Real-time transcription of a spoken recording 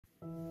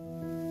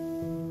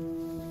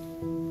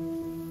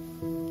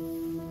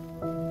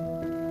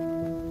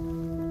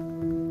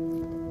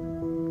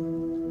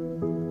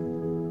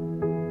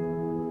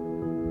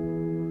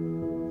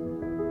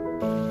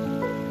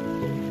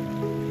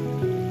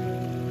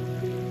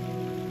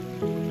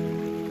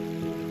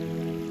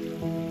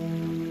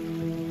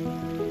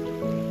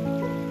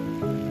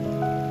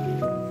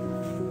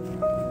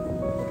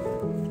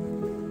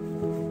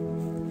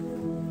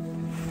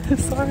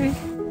Sorry.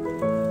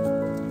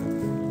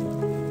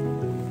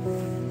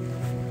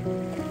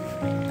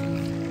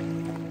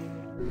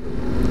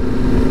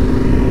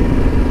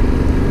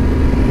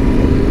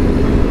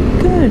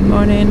 Good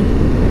morning.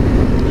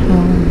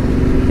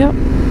 Yep,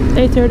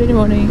 8:30 in the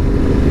morning.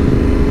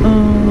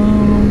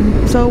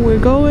 So we're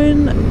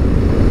going.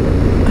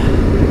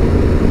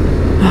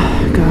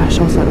 Gosh,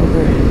 I'll start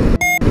over.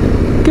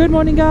 Good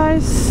morning,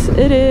 guys.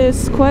 It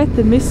is quite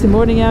the misty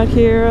morning out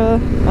here.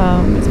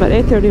 It's about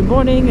 8:30 in the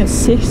morning and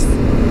 6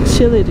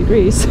 chilly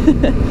degrees.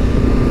 The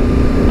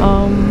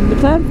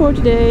plan for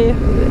today.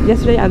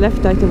 Yesterday I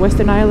left like the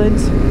Western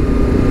Islands,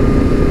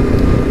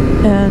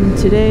 and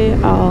today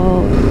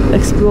I'll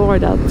explore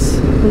that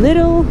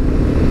little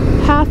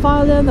half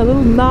island, a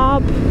little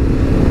knob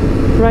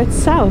right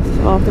south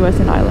of the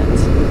Western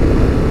Islands.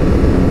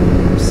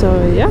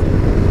 So yeah,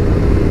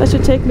 that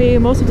should take me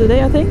most of the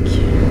day, I think.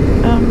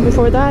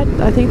 Before that,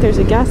 I think there's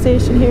a gas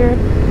station here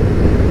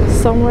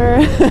somewhere.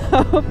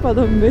 I hope I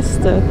don't miss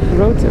the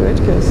road to it,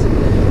 because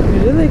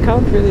you really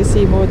can't really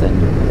see more than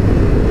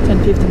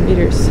 10-15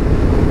 meters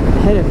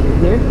ahead of you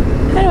there.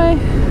 Anyway,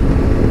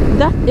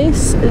 that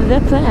is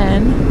the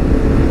plan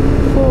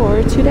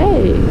for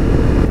today.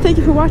 Thank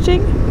you for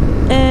watching,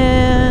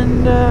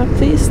 and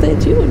please stay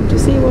tuned to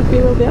see what we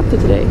will be up to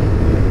today.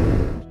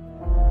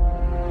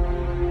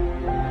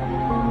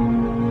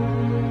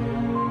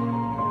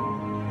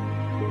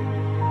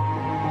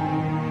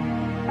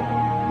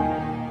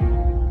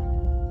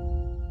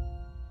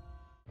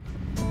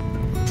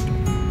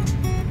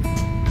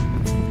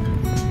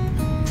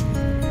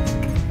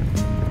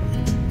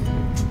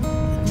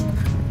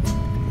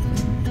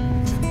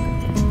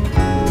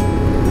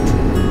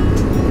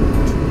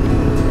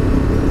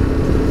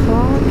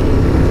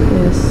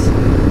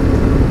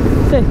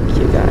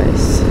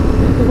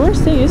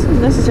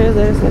 Isn't necessarily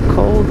that it's like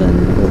cold and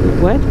a little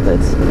bit wet,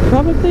 but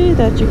probably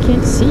that you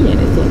can't see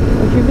anything,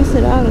 like you miss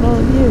it out on all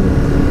of you.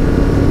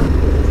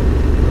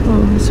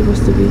 Oh, it's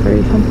supposed to be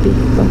very bumpy.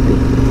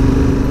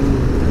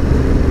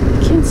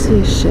 Can't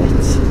see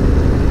shit.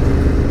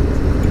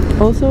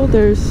 Also,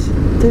 there's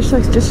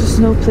like just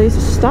no place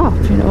to stop,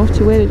 you know,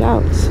 to wait it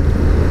out.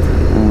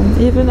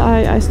 Even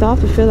I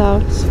stopped to fill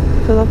up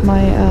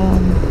my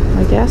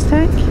my gas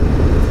tank,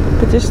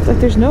 but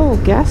there's no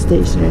gas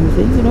station or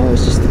anything, you know,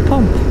 it's just the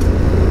pump.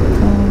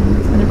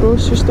 And a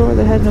grocery store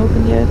that hadn't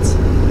opened yet.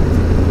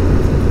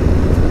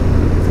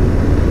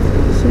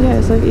 So yeah,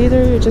 it's like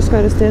either you just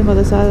gotta stand by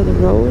the side of the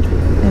road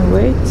and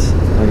wait,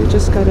 or you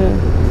just gotta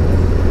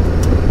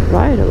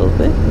ride a little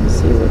bit and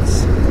see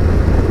what's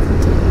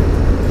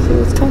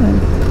coming.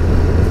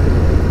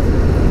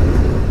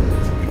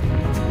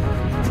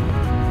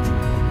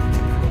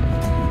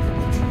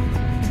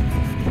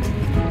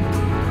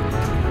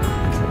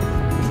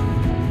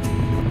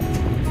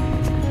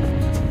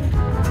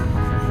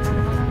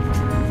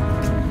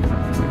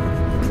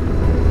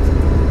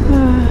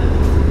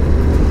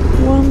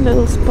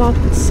 Little spot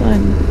with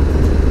sun.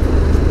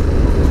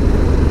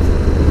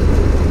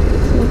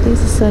 So I think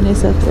the sun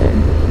is up there,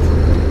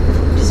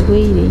 just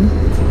waiting.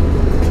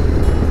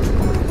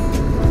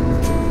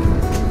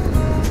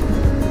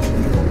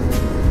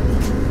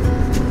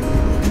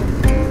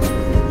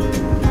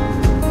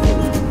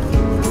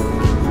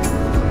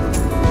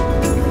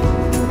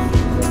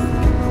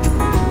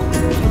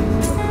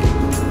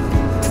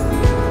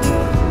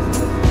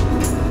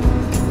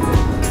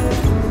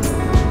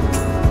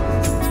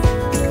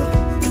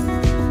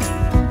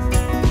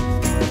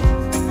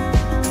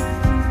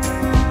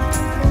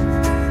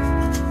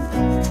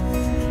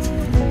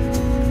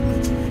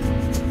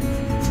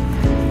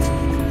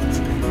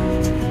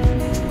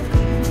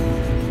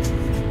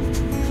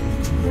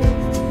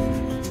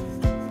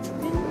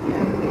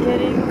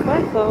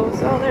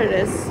 Close. Oh, there it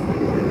is.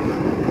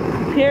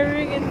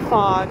 Appearing in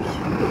fog.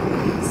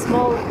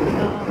 Small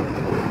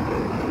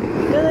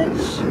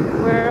village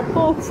where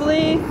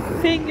hopefully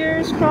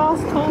fingers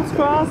crossed, toes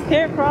crossed,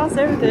 hair crossed,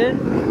 everything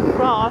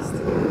crossed.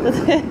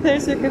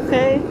 There's a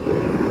cafe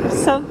or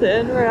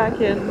something where I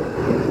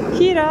can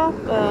heat up,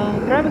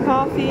 grab a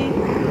coffee.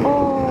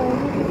 Oh,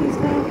 look at these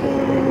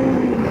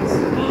mountains.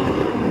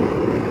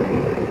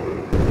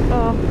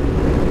 Oh,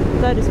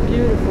 that is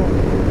beautiful.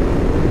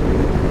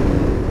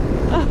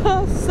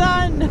 Oh,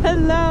 sun!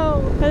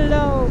 Hello!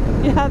 Hello!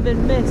 You have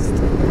been missed.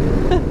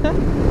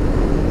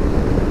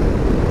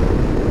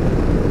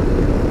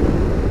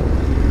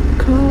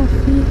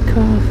 Coffee,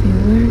 coffee,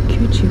 where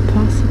could you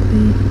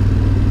possibly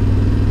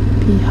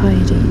be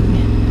hiding?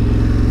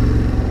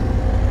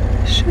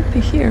 Should be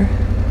here.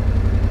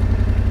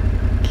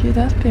 Could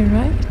that be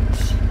right?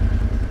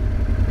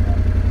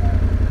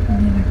 I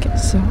mean, I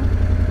guess so.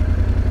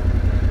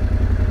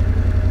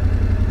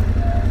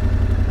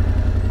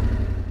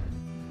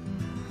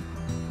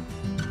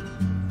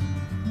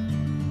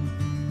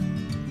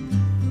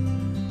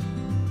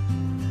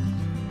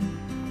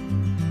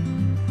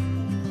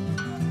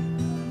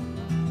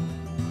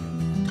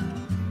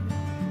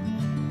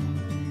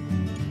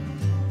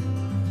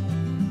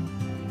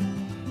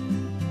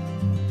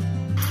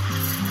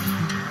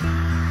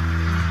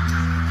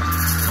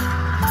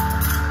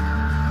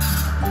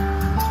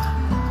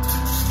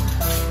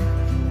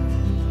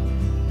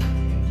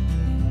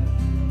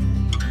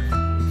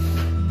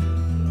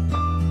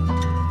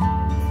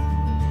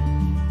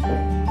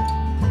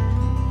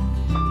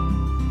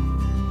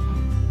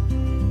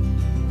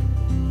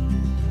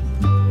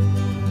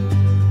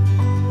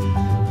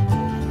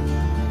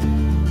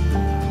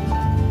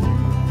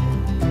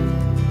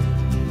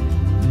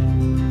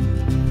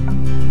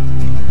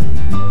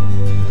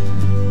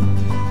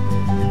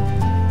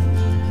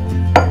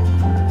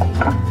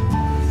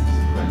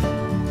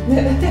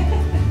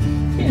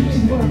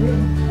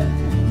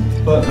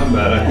 But not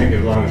bad, I think,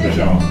 as long as it's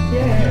show.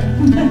 Yeah.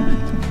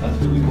 That's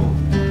really cool.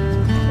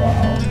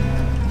 Wow.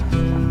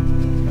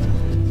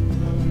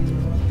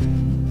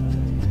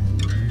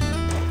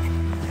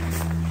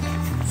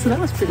 So that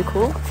was pretty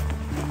cool.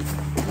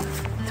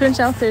 Turns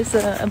out there's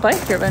a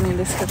biker running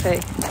this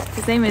cafe.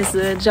 His name is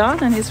John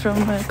and he's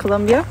from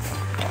Colombia.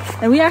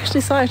 And we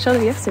actually saw each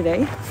other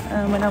yesterday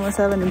when I was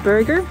having a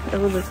burger a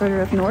little bit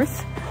further up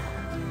north.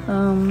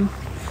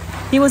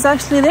 He was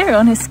actually there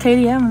on his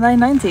KTM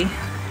 990.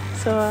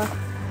 So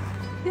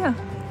yeah,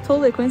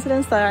 totally a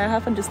coincidence that I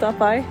happened to stop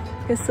by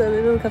his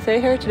little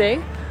cafe here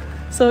today.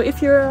 So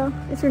if you're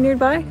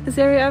nearby this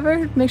area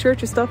ever, make sure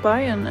to stop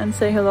by and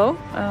say hello.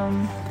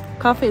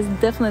 Coffee is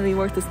definitely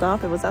worth the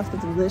stop. It was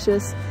absolutely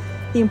delicious.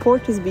 He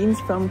imported his beans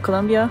from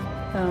Colombia,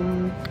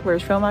 where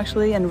he's from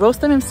actually, and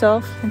roast them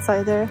himself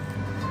inside there.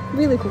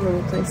 Really cool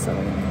little place. So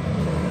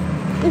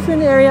if you're in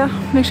the area,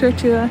 make sure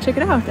to check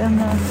it out. And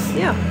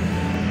yeah,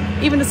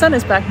 even the sun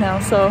is back now,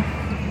 so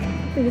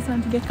I think it's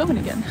time to get going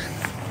again.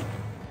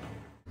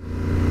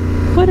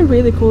 What a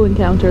really cool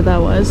encounter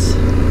that was.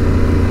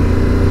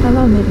 I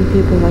love meeting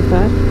people like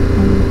that.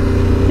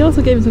 He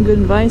also gave me some good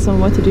advice on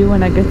what to do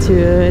when I get to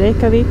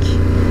Reykjavik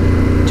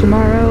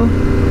tomorrow.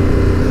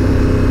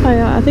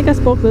 I think I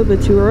spoke a little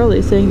bit too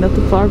early saying that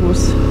the fog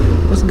was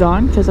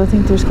gone, because I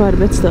think there's quite a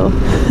bit still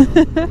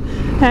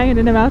hanging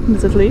in the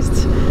mountains at least.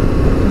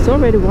 It's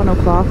already 1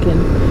 o'clock and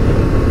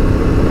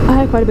I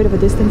had quite a bit of a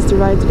distance to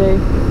ride today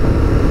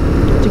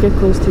to get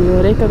close to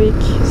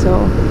Reykjavik, so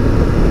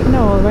I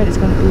know already it's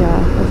going to be a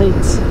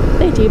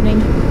late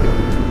evening.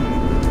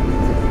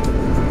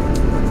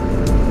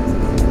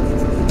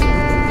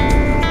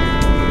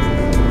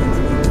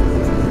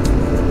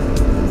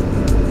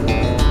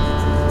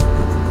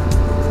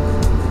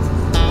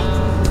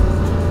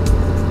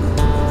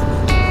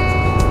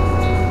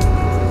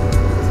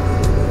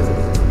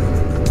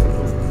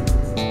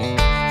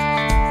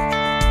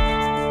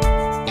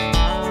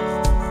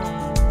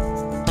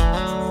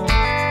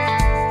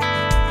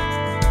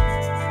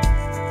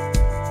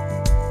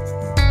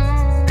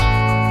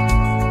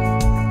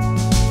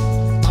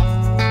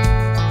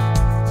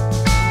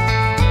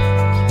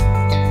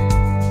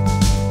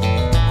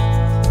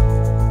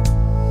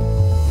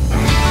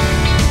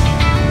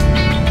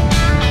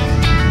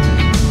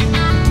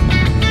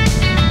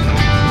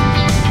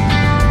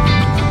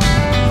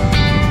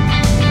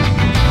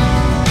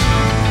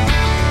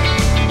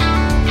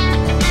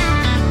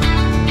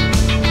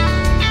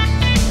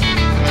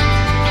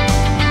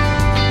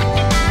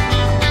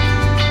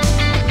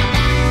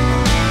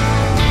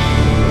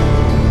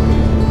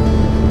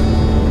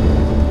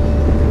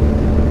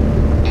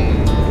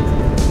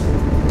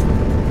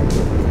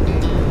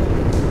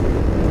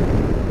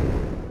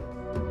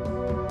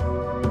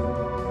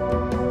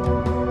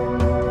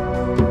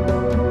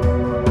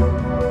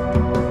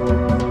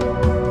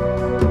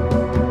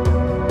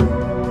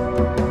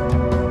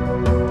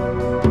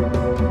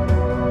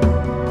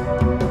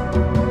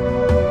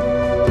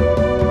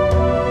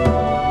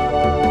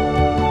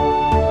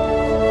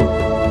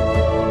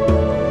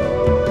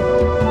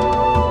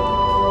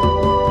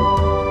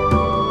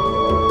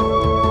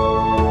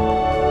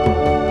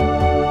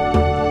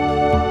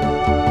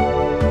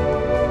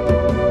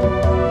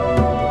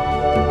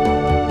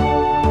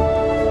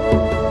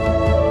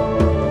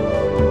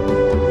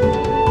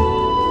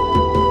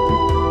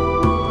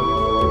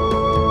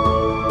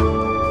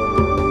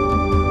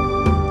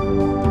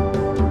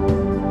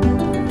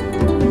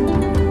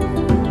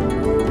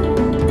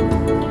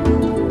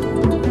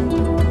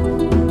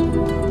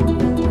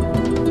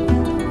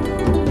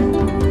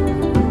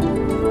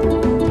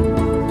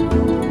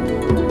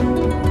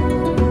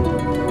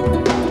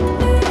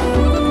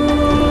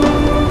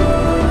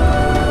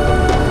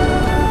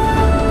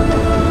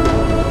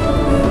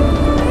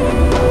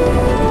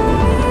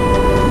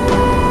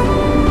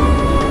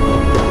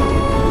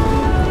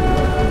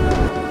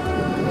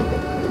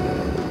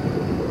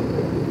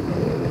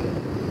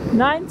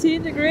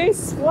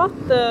 Degrees? What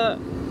the?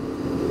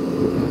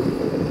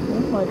 Oh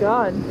my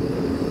god.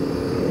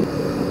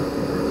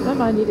 I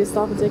might need to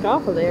stop and take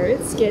off of there.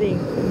 It's getting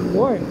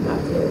warm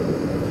out here.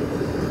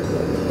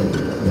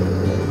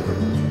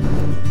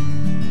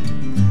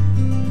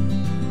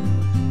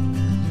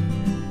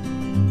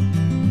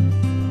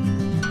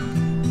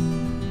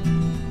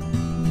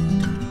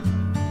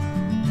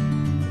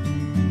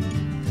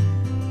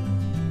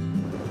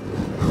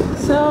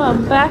 So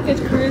I'm back at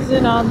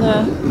cruising on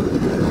the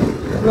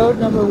road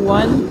number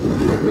 1,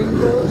 the ring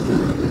road,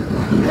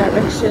 in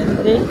direction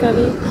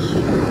Reykjavik.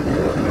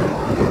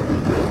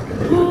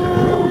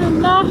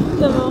 Not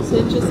the most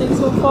interesting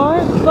so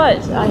far,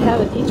 but I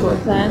have a detour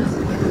planned.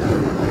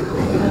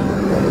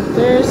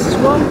 There's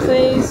one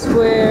place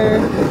where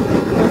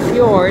a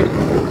fjord,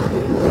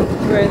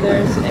 where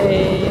there's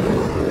a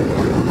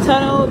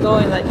tunnel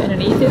going like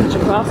underneath it to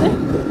cross it.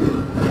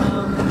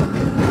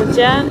 But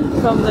Jan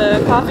from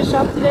the coffee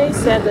shop today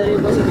said that it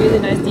was a really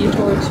nice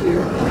detour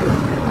to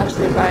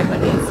actually ride on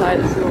the inside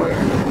of the fjord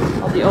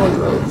on the old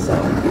road, so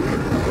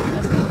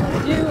that's what I'm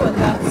going to do. and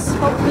that's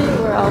hopefully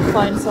where I'll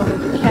find somewhere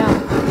to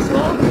camp as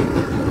well.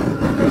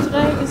 For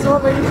today, it's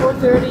already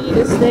 4:30.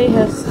 This day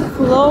has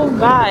flown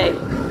by.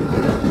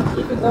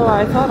 Even though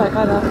I thought I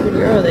got up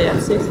pretty early at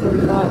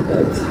 6:45,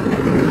 but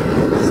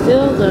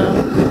still the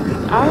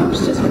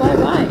hours just fly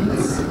by.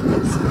 It's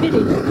a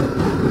pity.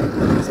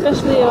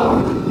 Especially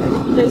on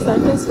a place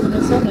like this when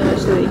the sun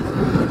actually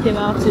came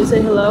out to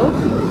say hello.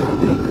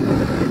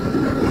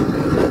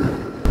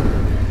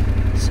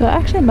 So I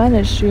actually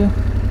managed to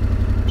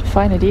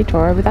find a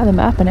detour without a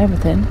map and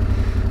everything.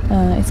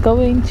 It's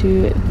going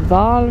to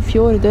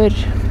Hvalfjörður.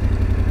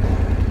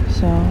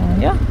 So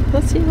yeah,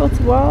 let's see what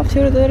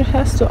Hvalfjörður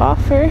has to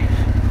offer,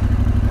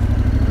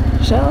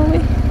 shall we?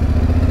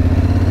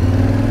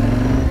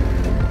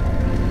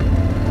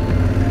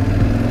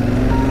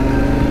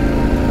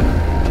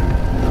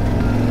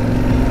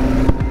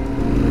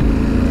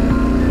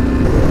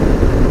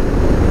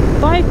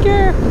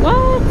 Biker,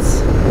 what?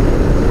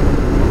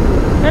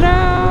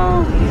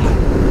 Hello!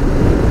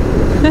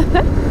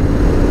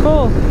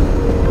 Cool.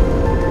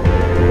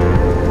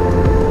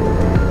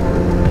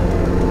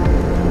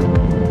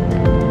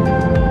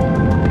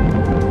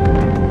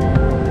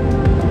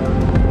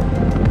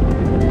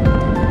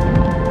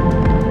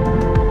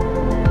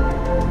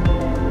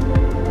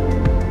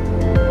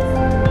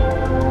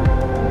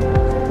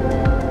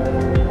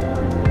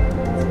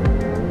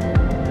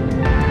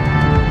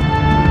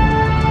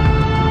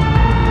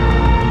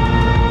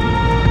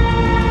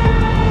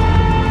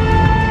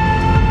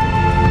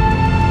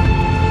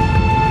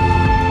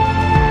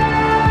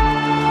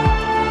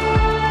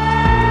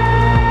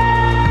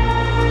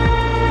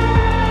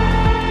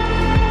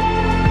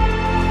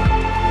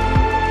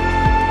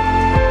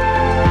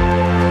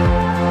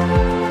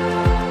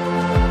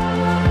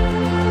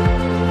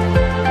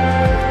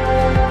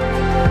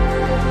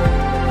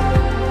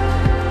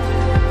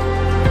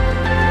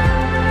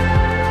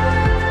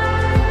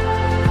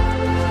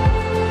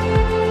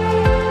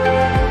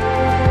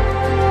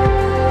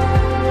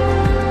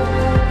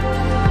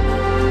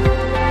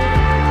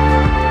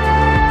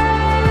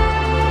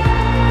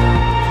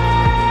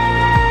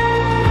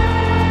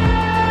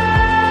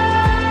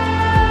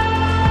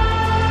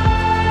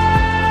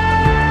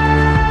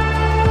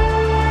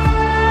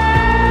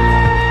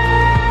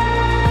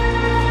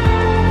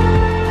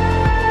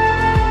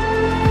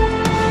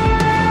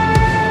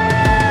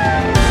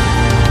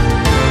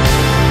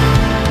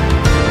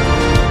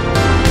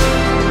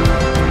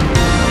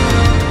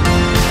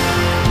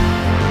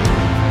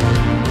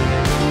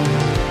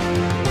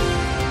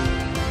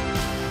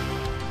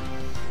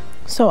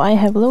 So I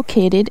have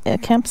located a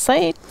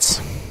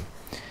campsite,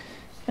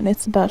 and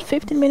it's about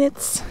 15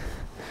 minutes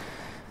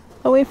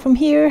away from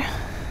here.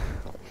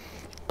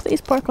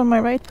 Please park on my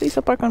right. Please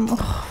don't park on my...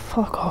 Oh,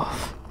 fuck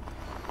off.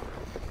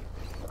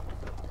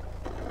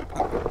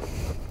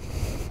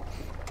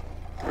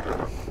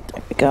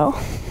 There we go.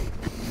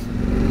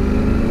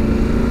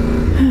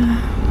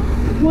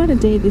 What a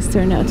day this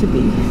turned out to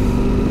be.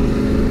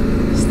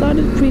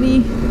 Started pretty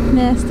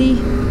nasty,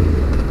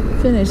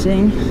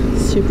 finishing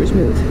super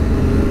smooth.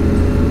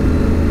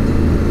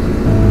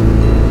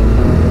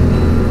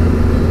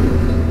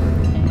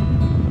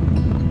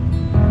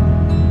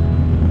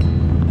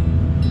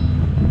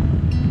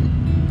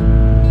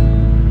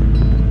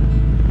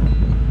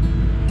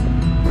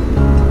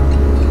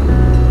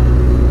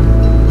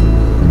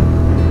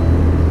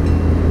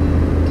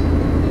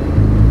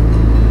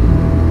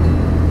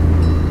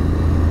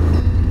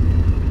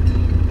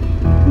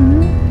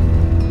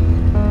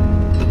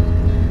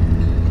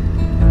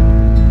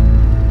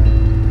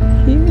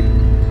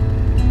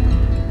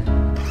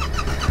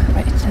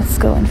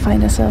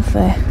 Find ourselves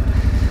a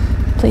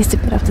place to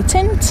put up the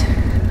tent.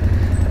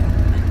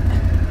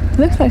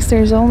 Looks like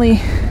there's only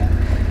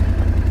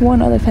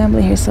one other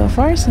family here so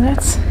far, so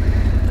that's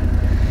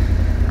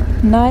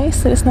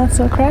nice that it's not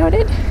so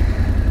crowded.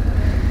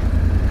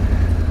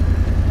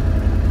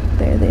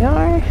 There they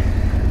are.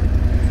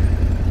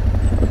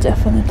 I'll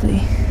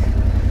definitely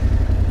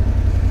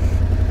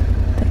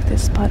take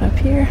this spot up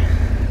here.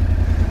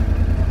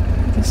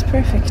 That's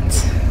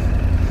perfect.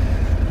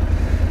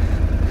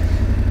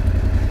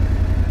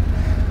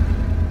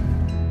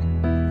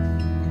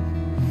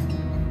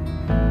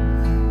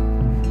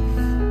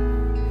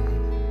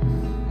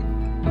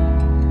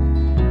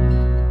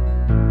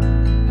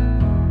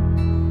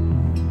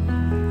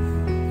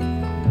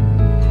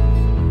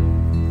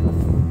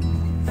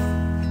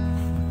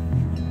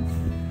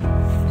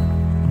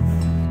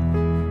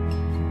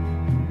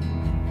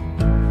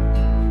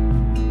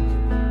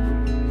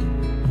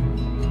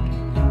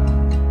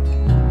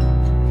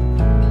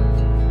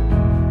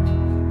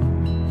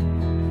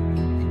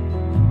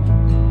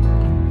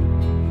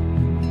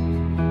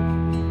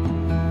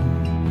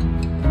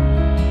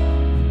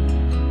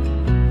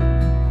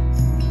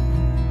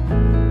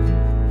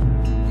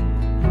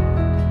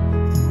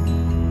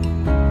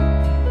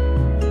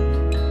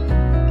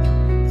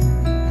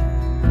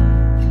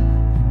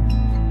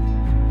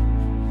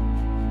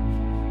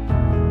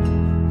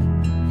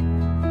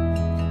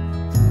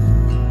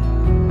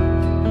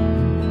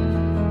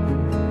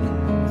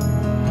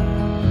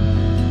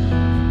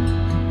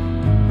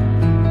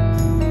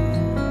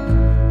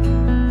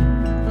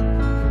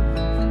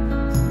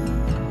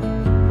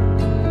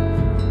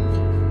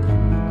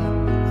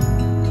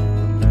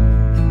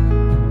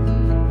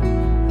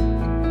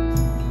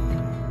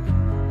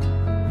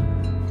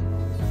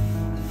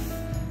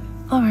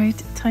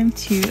 Alright, time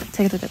to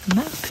take a look at the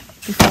map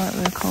before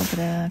we call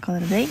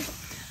it a day.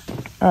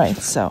 Alright,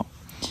 so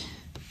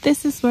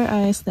this is where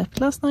I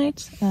slept last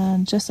night,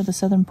 just at the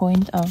southern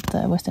point of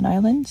the Western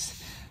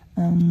Islands.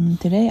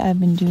 Today I've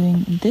been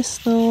doing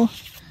this little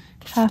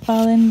half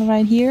island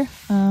right here.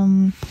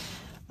 I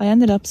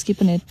ended up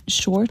skipping it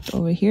short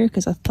over here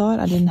because I thought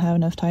I didn't have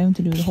enough time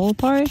to do the whole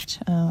part.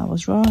 I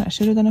was wrong, I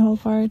should have done the whole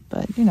part,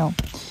 but you know,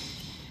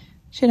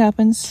 shit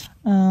happens.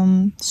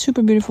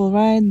 Super beautiful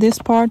ride. This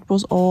part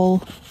was all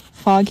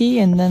foggy,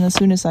 and then as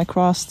soon as I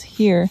crossed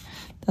here,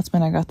 that's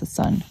when I got the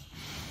sun.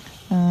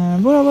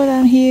 Rode over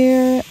down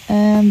here,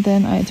 and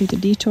then I took the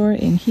detour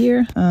in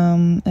here,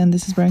 and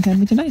this is where I'm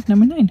camping tonight,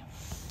 number 9.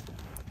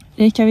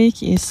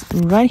 Reykjavik is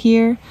right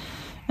here,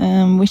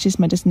 which is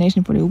my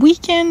destination for the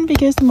weekend,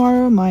 because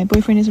tomorrow my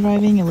boyfriend is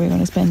arriving and we're going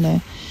to spend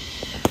the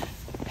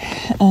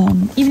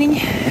evening,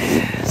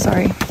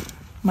 sorry,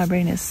 my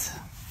brain is,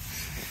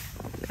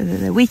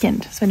 the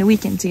weekend, spend the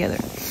weekend together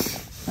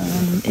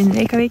in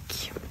Reykjavik,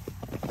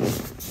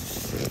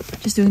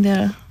 just doing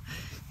the,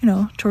 you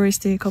know,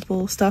 touristy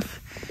couple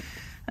stuff.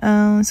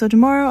 So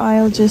tomorrow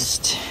I'll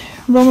just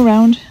roam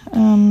around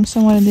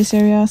somewhat in this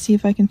area, see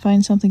if I can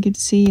find something good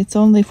to see. It's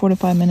only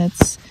 45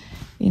 minutes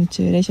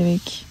into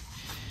Reykjavik.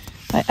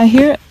 I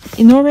hear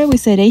in Norway we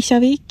say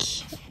Reykjavik,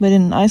 but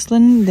in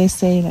Iceland they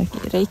say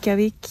like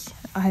Reykjavik.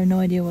 I have no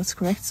idea what's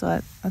correct,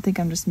 so I think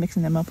I'm just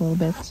mixing them up a little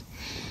bit.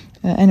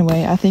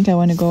 Anyway, I think I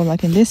want to go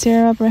like in this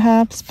area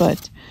perhaps,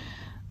 but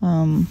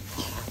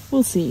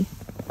we'll see.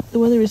 The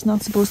weather is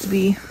not supposed to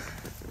be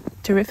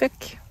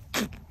terrific,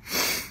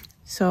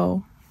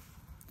 so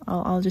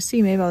I'll just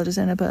see. Maybe I'll just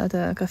end up at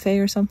a cafe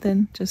or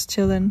something, just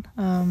chilling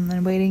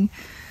and waiting.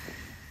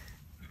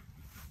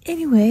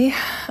 Anyway,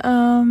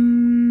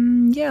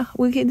 yeah,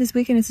 this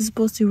weekend is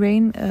supposed to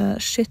rain a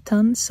shit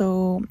ton,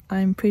 so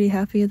I'm pretty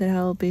happy that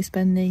I'll be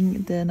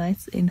spending the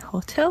nights in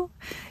hotel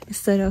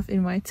instead of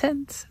in my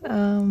tent.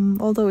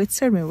 Although it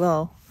served me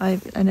well.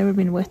 I've never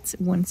been wet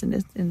once in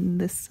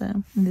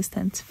this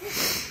tent.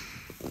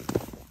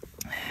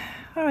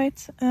 All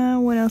right,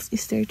 what else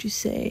is there to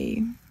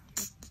say?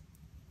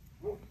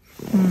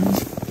 I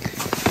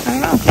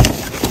don't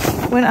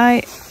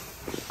know.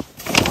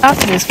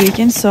 After this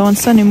weekend, so on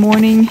Sunday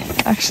morning,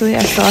 actually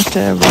I start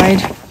to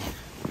ride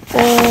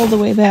all the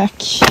way back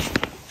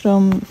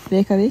from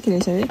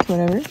Reykjavik,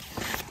 whatever,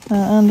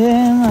 and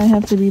then I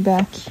have to be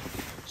back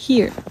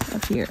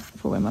up here,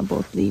 for when my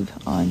boat leave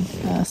on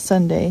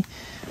Sunday.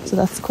 So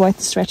that's quite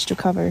the stretch to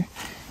cover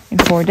in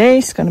 4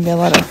 days. It's gonna be a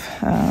lot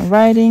of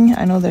riding.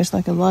 I know there's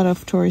like a lot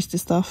of touristy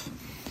stuff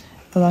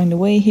along the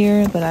way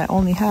here, but I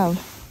only have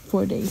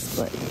 4 days,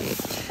 but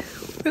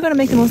we're gonna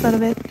make the most out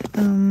of it.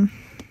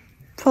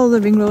 Follow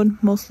the ring road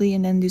mostly,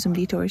 and then do some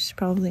detours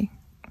probably.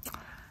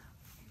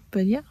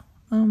 But yeah,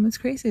 it's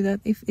crazy that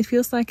it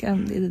feels like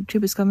the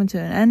trip is coming to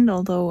an end,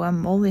 although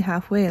I'm only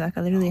halfway. Like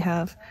I literally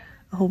have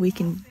a whole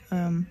weekend,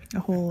 a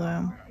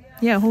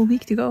whole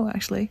week to go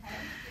actually.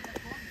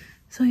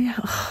 So yeah,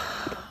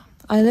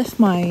 I left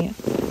my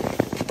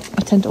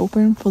tent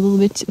open for a little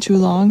bit too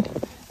long,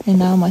 and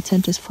now my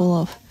tent is full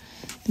of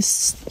these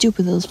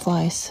stupid little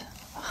flies.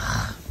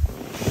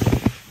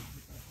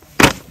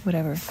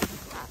 Whatever.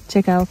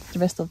 Check out the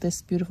rest of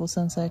this beautiful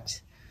sunset.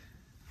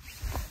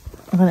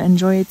 I'm gonna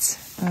enjoy it.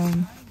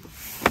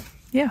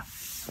 Yeah,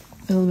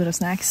 a little bit of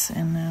snacks,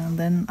 and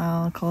then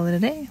I'll call it a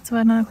day. It's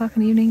about 9 o'clock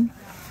in the evening.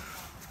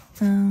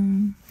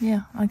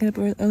 Yeah, I'll get up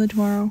early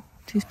tomorrow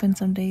to spend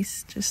some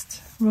days just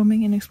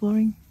roaming and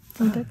exploring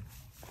a little bit.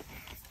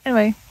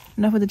 Anyway,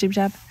 enough with the jib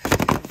jab.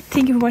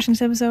 Thank you for watching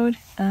this episode,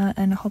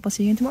 and I hope I'll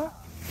see you again tomorrow.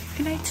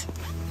 Good night.